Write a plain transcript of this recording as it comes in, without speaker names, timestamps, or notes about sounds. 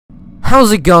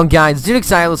How's it going, guys?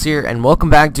 DuneXylis here, and welcome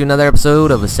back to another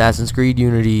episode of Assassin's Creed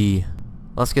Unity.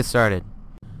 Let's get started.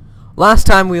 Last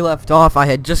time we left off, I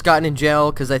had just gotten in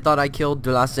jail because I thought I killed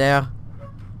de la Serre,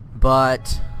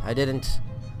 but I didn't.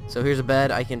 So here's a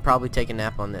bed. I can probably take a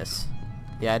nap on this.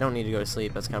 Yeah, I don't need to go to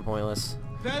sleep. That's kind of pointless.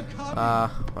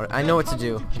 I know what to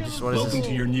do. Just what is this? Welcome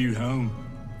to your new home.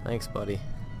 Thanks, buddy.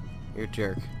 You're a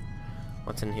jerk.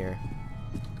 What's in here?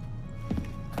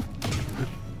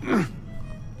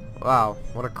 Wow,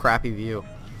 what a crappy view.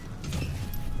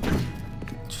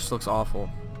 It just looks awful.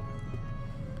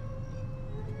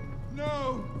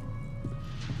 No!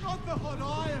 Not the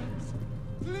hot irons!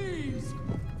 Please!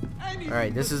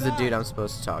 Alright, this is the dude I'm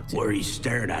supposed to talk to. What are you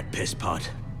staring at, piss pot?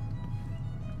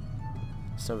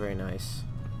 Still very nice.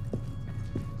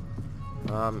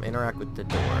 Interact with the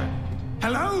door.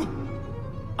 Hello?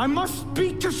 I must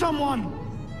speak to someone!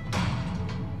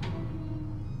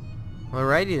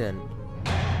 Alrighty then.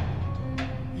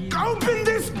 Open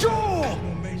this door!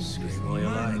 Scream all you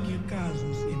like.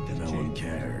 No one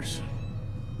cares.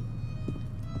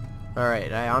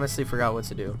 Alright, I honestly forgot what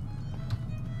to do.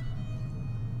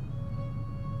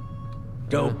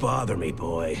 Don't bother me,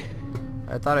 boy.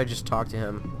 I thought I just talked to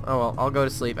him. Oh well, I'll go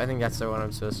to sleep. I think that's what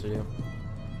I'm supposed to do.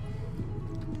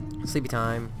 Sleepy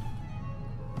time.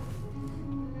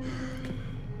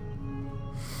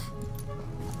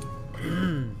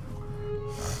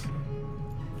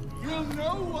 Will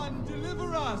no one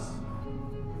deliver us?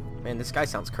 Man, this guy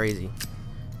sounds crazy.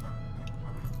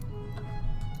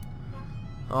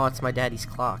 Oh, it's my daddy's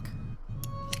clock.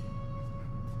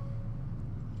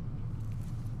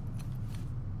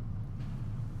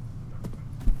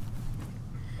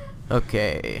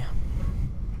 Okay.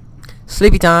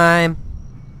 Sleepy time.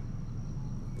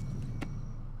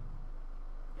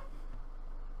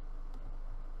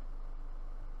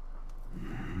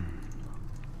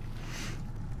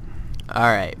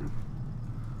 Alright.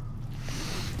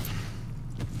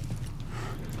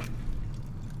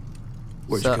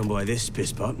 Where'd you come by this,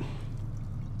 piss pot?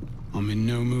 I'm in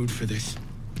no mood for this.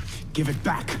 Give it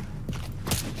back.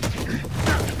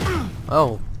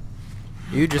 Oh.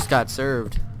 You just got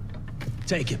served.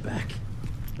 Take it back.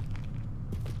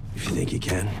 If you think you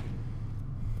can.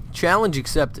 Challenge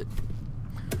accepted.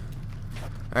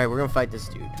 Alright, we're gonna fight this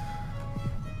dude.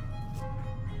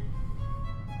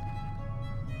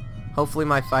 Hopefully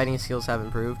my fighting skills have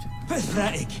improved.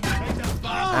 Pathetic.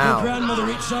 Ow. My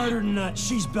grandmother eats harder than that.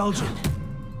 She's Belgian.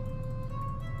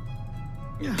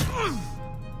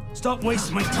 Stop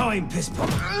wasting my time, piss pot.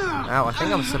 Ow, I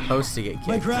think I'm supposed to get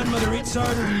My kicked. grandmother eats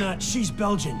harder than that. She's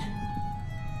Belgian.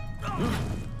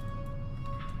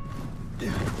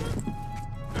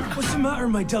 What's the matter,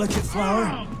 my delicate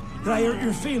flower? Did I hurt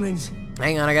your feelings?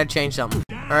 Hang on, I gotta change something.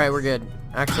 Alright, we're good.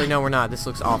 Actually, no, we're not. This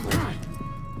looks awful.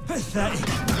 Pathetic.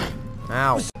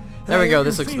 Ow. There we go,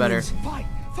 this looks better. Fight,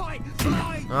 fight,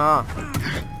 fight. Ah.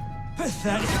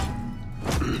 Pathetic.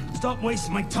 Stop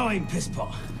wasting my time, piss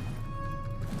pot.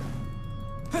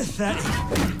 Pathetic.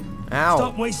 Ow.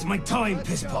 Stop wasting my time,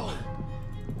 piss pot.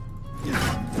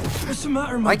 What's the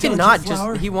matter, my I cannot delicate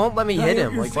flower? just... He won't let me Did I hit hurt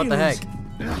him. your Like, what the heck?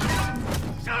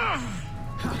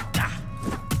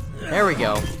 There we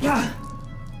go.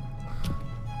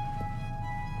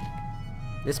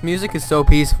 This music is so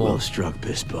peaceful. Well struck,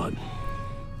 piss pot.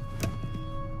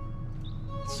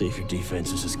 See if your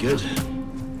defense is as good.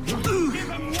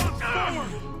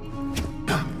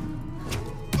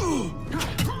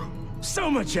 So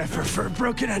much effort for a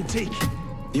broken antique.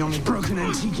 The only broken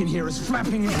antique in here is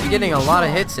flapping. You're getting a lot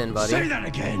of hits in, buddy. Say that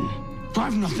again.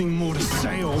 I've nothing more to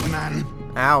say, old man.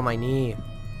 Ow, my knee.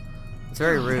 It's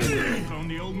very rude. On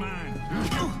the old man.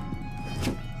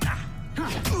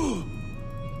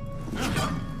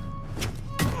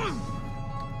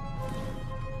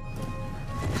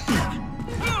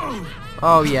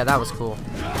 Oh, yeah, that was cool.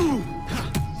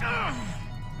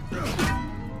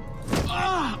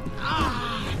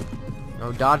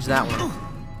 Oh, dodge that one.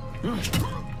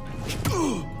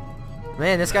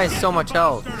 Man, this guy has so much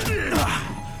health.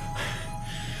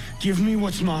 Give me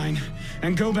what's mine,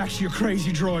 and go back to your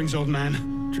crazy drawings, old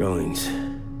man. Drawings.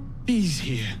 These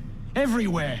here.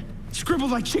 Everywhere. Scribbled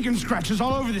like chicken scratches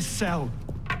all over this cell.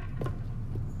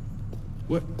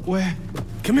 Where?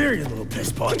 Come here, you little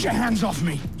piss pot. Get your hands off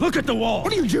me! Look at the wall.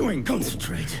 What are you doing?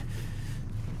 Concentrate.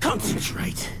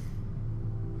 Concentrate.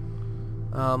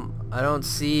 I don't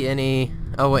see any...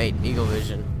 Oh, wait, Eagle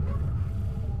Vision.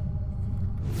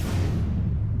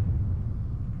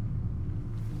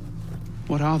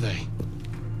 What are they?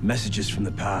 Messages from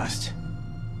the past.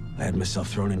 I had myself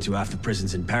thrown into half the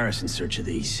prisons in Paris in search of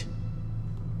these.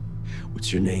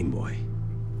 What's your name, boy?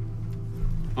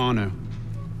 Arno.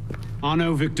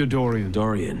 Arno Victor Dorian.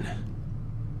 Dorian.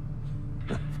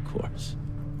 Of course.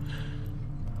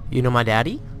 You know my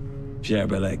daddy? Pierre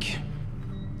Belec.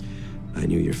 I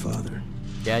knew your father.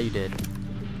 Yeah, you did.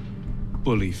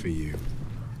 Bully for you.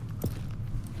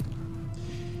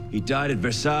 He died at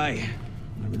Versailles.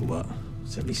 In what?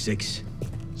 76?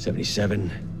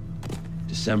 77?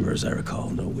 December, as I recall,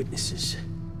 no witnesses.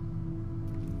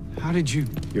 How did you...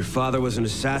 Your father was an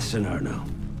assassin, Arno.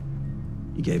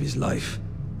 He gave his life,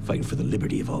 fighting for the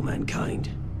liberty of all mankind.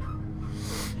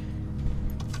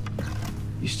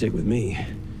 You stick with me,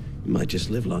 you might just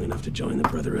live long enough to join the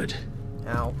Brotherhood.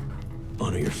 Ow.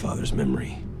 Honor your father's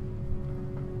memory.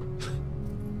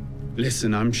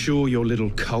 Listen, I'm sure your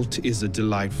little cult is a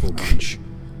delightful bunch,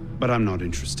 but I'm not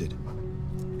interested.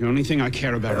 The only thing I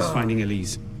care about is finding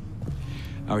Elise.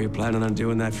 How are you planning on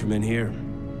doing that from in here?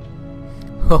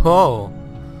 Ho ho!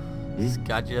 He's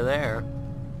got you there.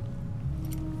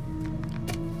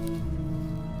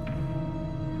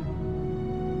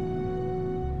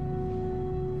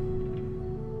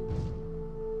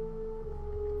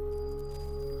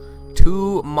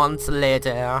 Two months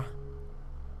later.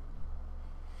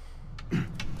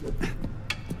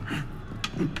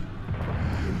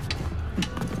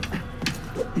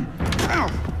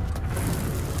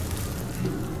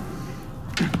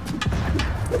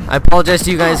 I apologize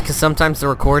to you guys because sometimes the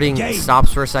recording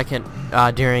stops for a second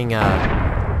during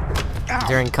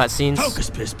cutscenes. Focus,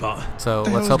 pisspot. So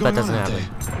let's hope that doesn't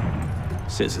happen.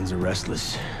 Citizens are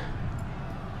restless.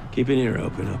 Keep an ear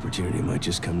open. Opportunity might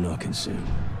just come knocking soon.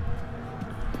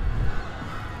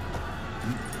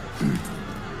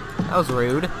 That was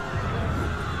rude.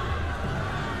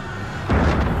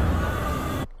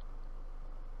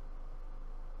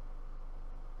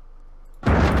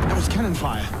 That was cannon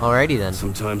fire. Alrighty then.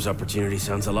 Sometimes opportunity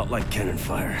sounds a lot like cannon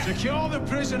fire. Secure the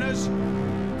prisoners.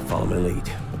 Follow my lead.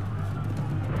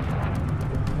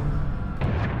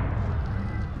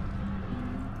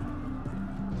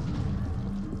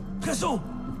 Prison!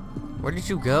 Where did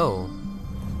you go?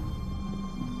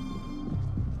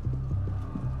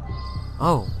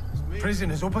 Oh.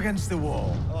 Prisoners up against the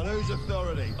wall. On whose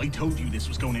authority? I told you this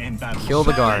was going to end badly. Kill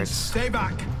the guards. Stay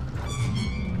back.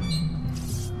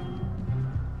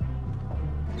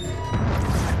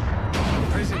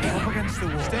 Prisoners up against the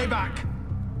wall. Stay back.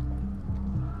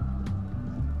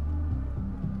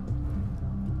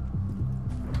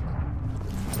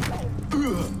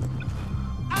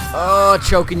 Oh,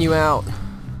 choking you out.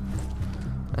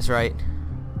 That's right.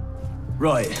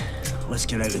 Right, let's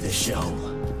get out of this shell.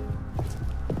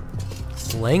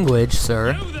 Language,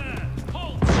 sir. Run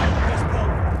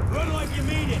like you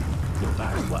mean it. No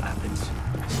matter what happens,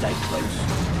 stay close.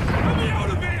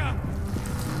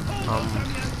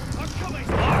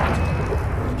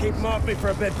 Keep them off me for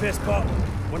a bit, pisspot.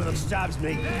 One of them stabs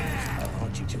me, I'll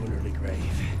haunt you to an early grave.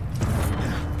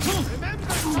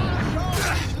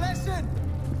 Listen!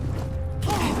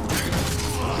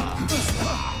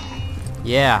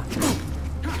 Yeah.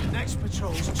 Next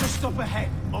patrol's just up ahead,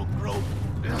 mongrel.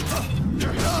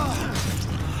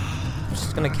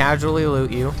 Just gonna casually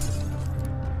loot you.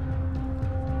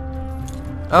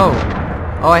 Oh.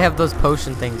 Oh, I have those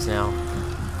potion things now.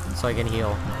 So I can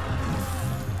heal.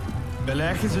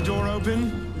 Belek, is the door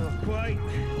open? Not quite.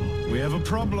 We have a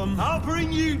problem. I'll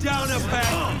bring you down a peg.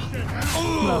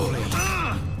 Lovely.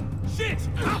 Shit!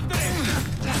 Up there!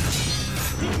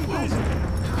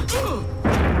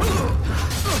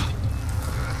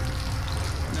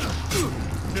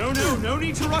 No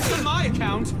need to rush on my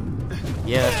account.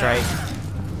 Yeah, that's right.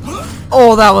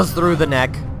 Oh, that was through the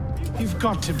neck. You've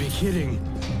got to be kidding.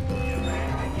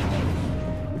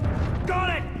 Got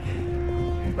it!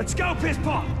 Let's go,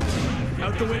 pisspot!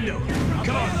 Out the window.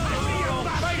 Come on.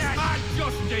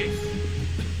 Justice!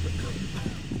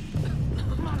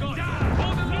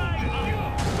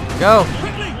 Go.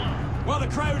 Quickly! While the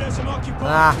crowd has him occupied.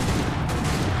 Ah.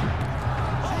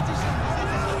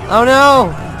 Oh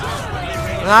no!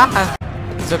 Ah.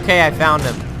 It's okay, I found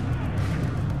him.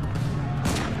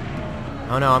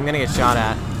 Oh no, I'm gonna get shot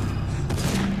at.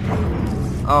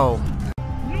 Oh.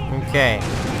 Okay.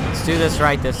 Let's do this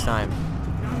right this time.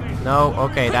 No,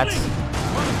 okay, that's...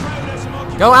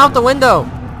 Go out the window!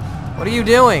 What are you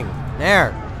doing?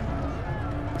 There.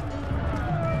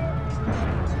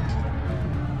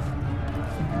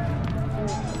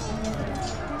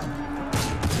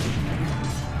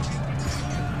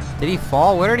 Did he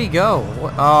fall? Where did he go?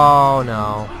 Oh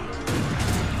no.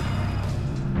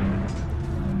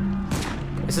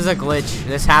 This is a glitch.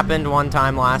 This happened one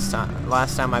time last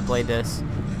time I played this.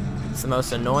 It's the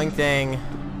most annoying thing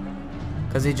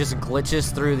because he just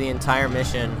glitches through the entire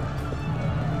mission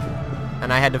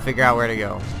and I had to figure out where to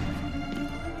go.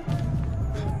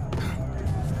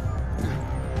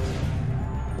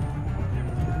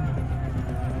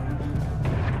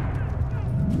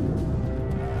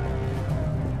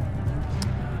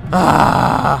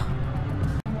 Ah.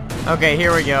 Okay,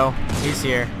 here we go. He's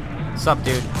here. Sup,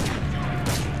 dude?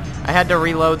 I had to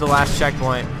reload the last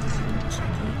checkpoint.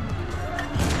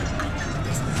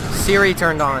 Siri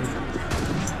turned on.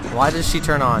 Why does she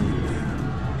turn on?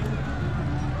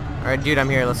 Alright, dude, I'm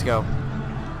here. Let's go.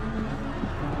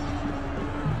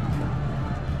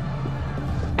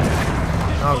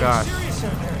 Oh, gosh.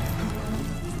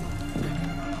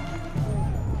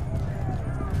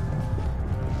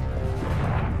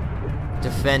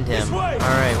 Defend him.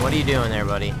 Alright, what are you doing there,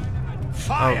 buddy?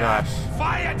 Fire! Oh, gosh.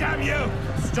 Fire, damn you!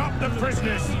 Stop the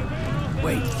prisoners!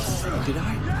 Wait, did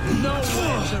I? No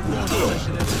way to run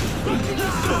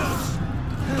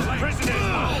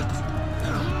prisoners!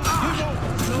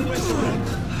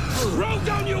 Throw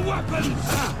down your weapons!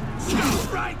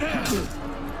 Stop right there!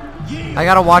 I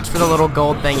gotta watch for the little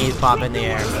gold thingies pop in the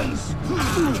air.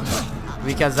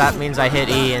 Because that means I hit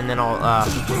E and then I'll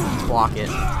block it.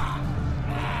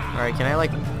 Alright, can I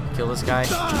like kill this guy?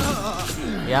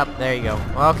 Yep, there you go.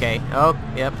 Okay. Oh,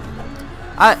 yep.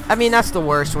 I mean, that's the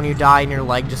worst when you die and your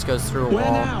leg just goes through a Where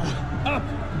wall. now?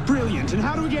 Up. Brilliant. And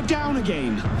how do we get down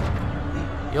again?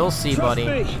 You'll see, Trust buddy.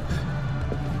 me.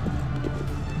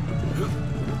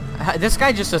 This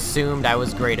guy just assumed I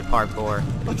was great at parkour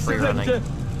and free running.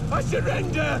 I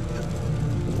surrender!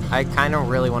 I kind of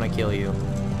really want to kill you.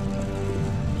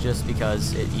 Just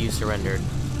because you surrendered.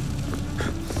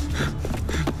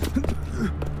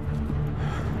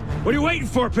 What are you waiting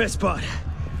for, pisspot?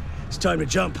 It's time to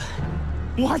jump.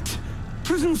 What?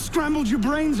 Prison scrambled your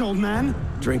brains, old man.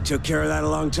 Drink took care of that a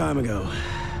long time ago.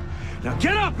 Now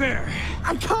get up here!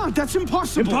 I can't. That's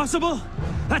impossible. Impossible?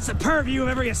 That's the purview of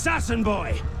every assassin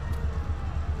boy.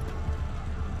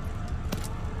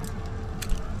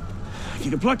 If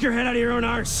you can pluck your head out of your own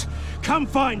arse, come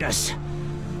find us.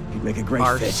 You'd make a great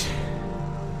Arse. fit.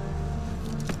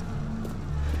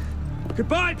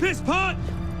 Goodbye, pisspot!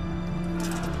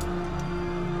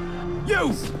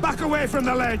 You! Back away from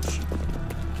the ledge!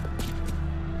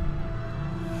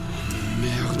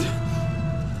 Merde.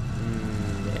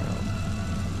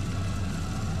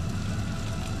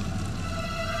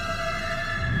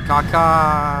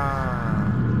 Caca.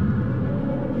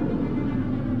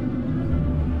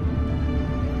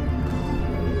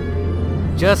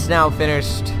 Just now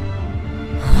finished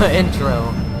the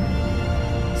intro.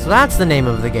 So that's the name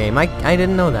of the game. I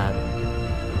didn't know that.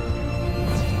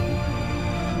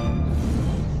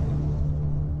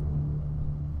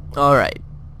 Alright.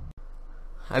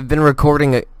 I've been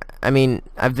recording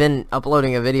I've been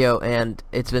uploading a video and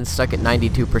it's been stuck at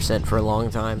 92% for a long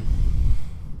time.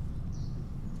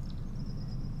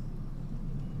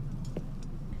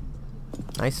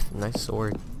 Nice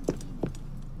sword.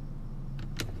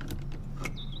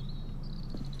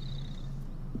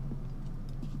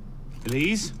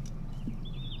 Elise?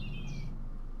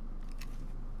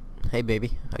 Hey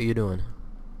baby, how you doing?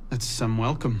 That's some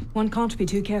welcome. One can't be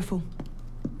too careful.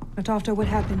 Not after what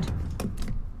happened.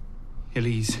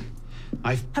 Elise,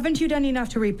 Haven't you done enough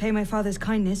to repay my father's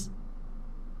kindness?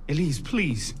 Elise,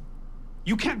 please.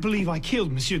 You can't believe I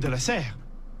killed Monsieur de la Serre.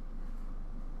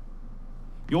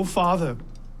 Your father,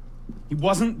 he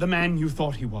wasn't the man you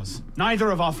thought he was. Neither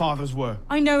of our fathers were.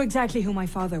 I know exactly who my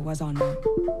father was, Honor.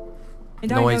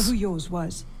 And I know Noise. who yours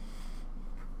was.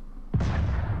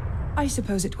 I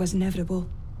suppose it was inevitable.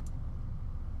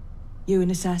 You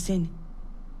an assassin.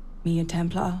 Me a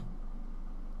Templar.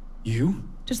 You?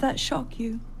 Does that shock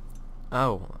you?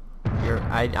 Oh,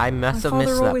 I must have My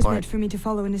missed father that always part. meant for me to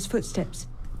follow in his footsteps.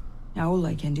 Now all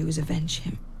I can do is avenge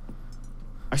him.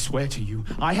 I swear to you,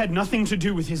 I had nothing to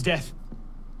do with his death.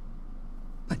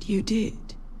 But you did.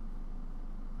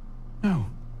 No.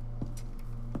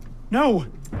 No!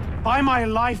 By my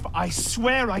life, I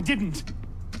swear I didn't.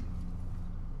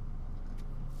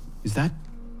 Is that?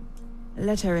 A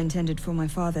letter intended for my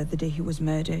father the day he was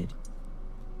murdered.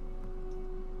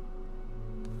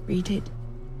 Read it.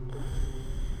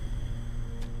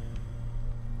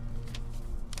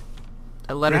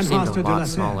 That letter seemed a Grandmaster de la lot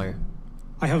Serre, smaller.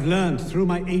 I have learned through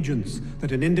my agents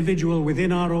that an individual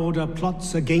within our order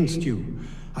plots against you.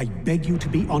 I beg you to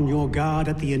be on your guard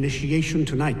at the initiation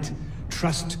tonight.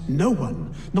 Trust no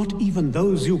one, not even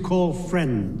those you call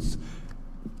friends.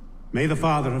 May the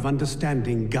Father of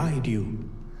Understanding guide you.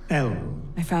 L.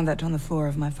 I found that on the floor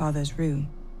of my father's room.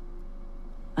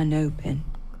 Unopened.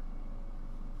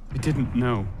 I didn't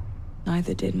know.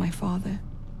 Neither did my father.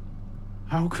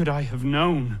 How could I have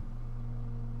known?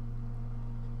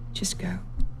 Just go.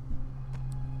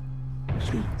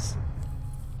 Please.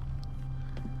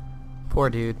 Poor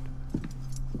dude.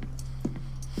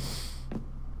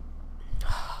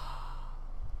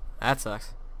 That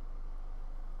sucks.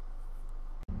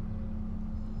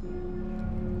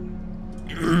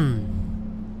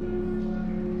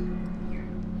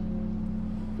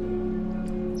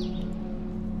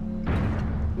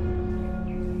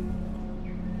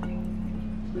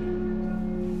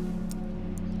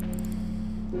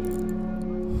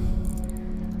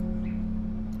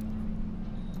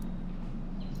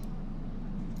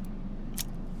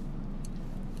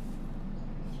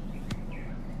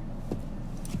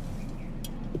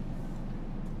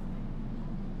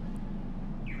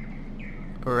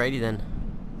 Alrighty then.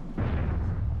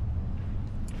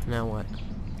 Now what?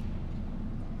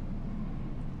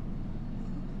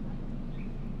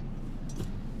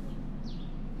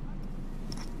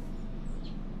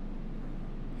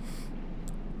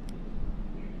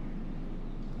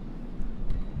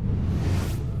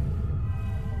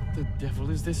 The devil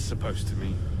is this supposed to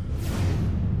mean?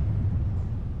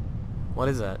 What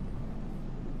is that?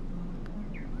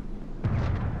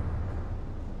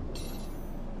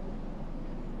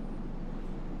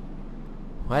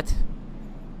 What?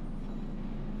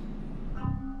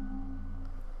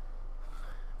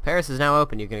 Paris is now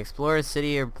open. You can explore a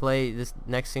city or play this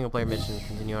next single-player mission and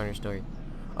continue on your story.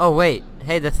 Oh wait,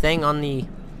 hey, the thing on the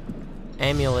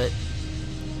amulet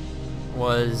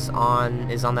is on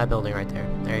that building right there.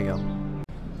 There you go.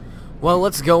 Well,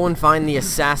 let's go and find the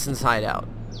assassin's hideout.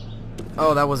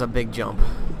 Oh, that was a big jump.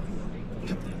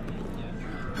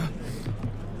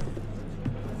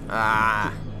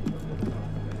 Ah.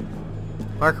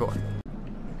 Parkour.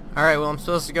 Alright, well, I'm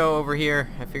supposed to go over here.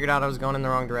 I figured out I was going in the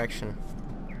wrong direction.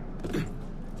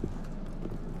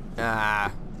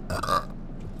 Ah.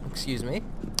 Excuse me.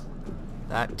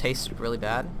 That tasted really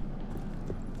bad.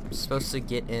 I'm supposed to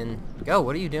get in. Go,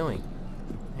 what are you doing?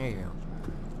 There you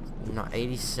go. Not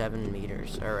 87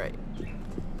 meters. Alright.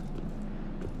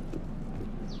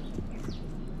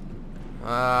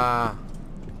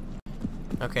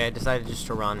 Okay, I decided just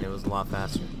to run. It was a lot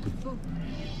faster.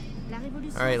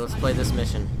 Alright, let's play this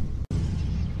mission.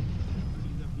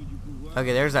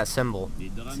 Okay, there's that symbol.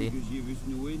 See?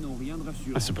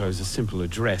 I suppose a simple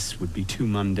address would be too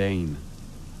mundane.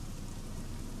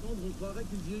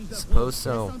 Suppose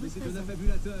so.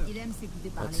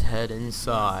 Let's head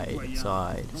inside.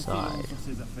 Side.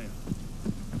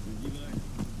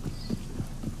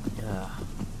 Yeah.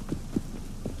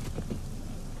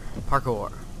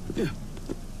 Parkour.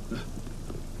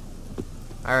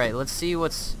 Alright, let's see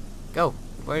what's... Go!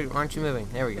 Why aren't you moving?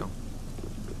 There we go.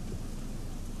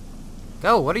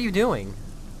 Go! What are you doing?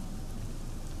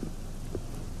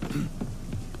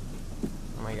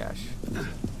 Oh my gosh.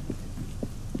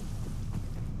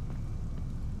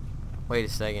 Wait a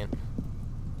second.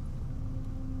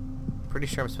 Pretty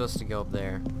sure I'm supposed to go up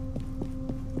there.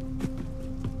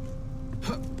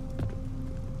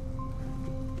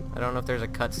 I don't know if there's a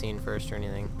cutscene first or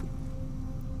anything.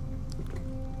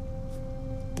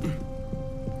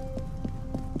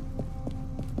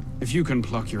 If you can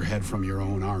pluck your head from your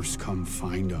own arse, come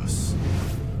find us.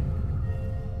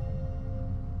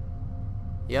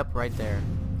 Yep, right there.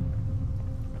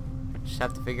 Just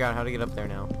have to figure out how to get up there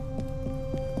now.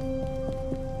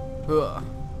 Ugh.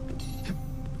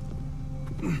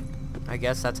 I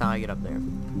guess that's how I get up there.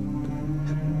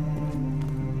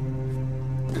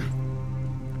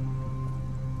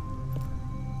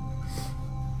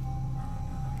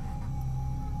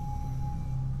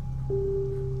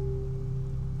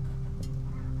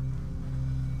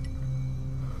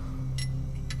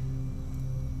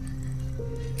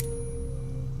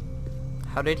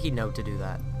 How did he know to do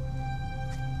that?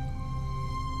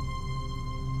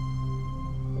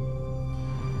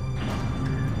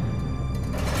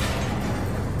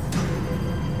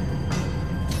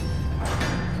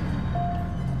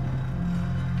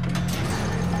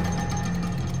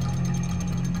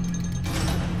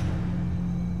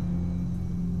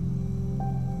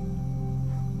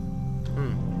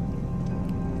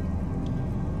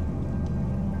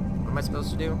 What am I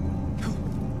supposed to do?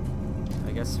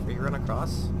 I guess free run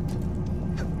across.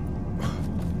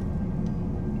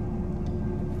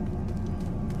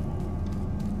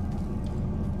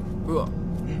 Ooh.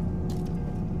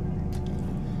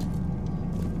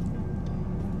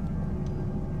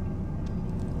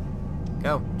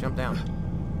 Go, jump down.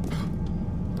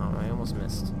 Oh, I almost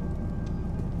missed.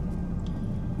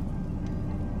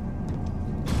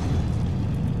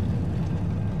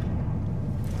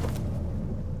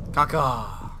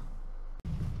 Caca.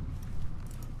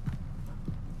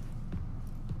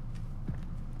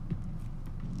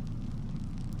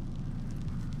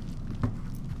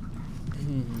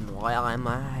 Where am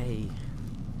I?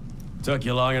 Took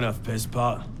you long enough, piss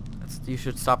pot. You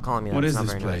should stop calling me that. What It's is not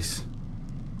this very place?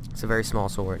 nice. It's a very small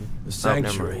sword. The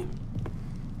sanctuary.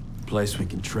 A place we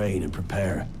can train and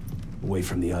prepare, away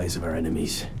from the eyes of our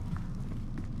enemies.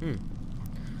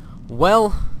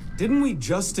 Well, Didn't we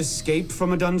just escape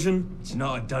from a dungeon? It's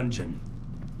not a dungeon.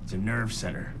 It's a nerve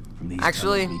center. From these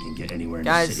actually, tunnels we can get anywhere in the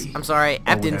guys, city. I'm sorry. All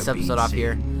I've done this without being episode off seen.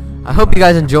 here. I hope you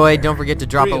guys enjoyed. Don't forget to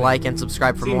drop a Really? like and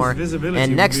subscribe for Seems more. visibility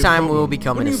And would next be a time we problem. will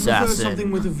become an Wouldn't you prefer assassin.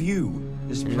 something with a view?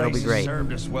 This And it'll place be has great.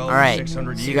 served us well All right, for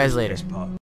 600 see you guys years, later. piss pot.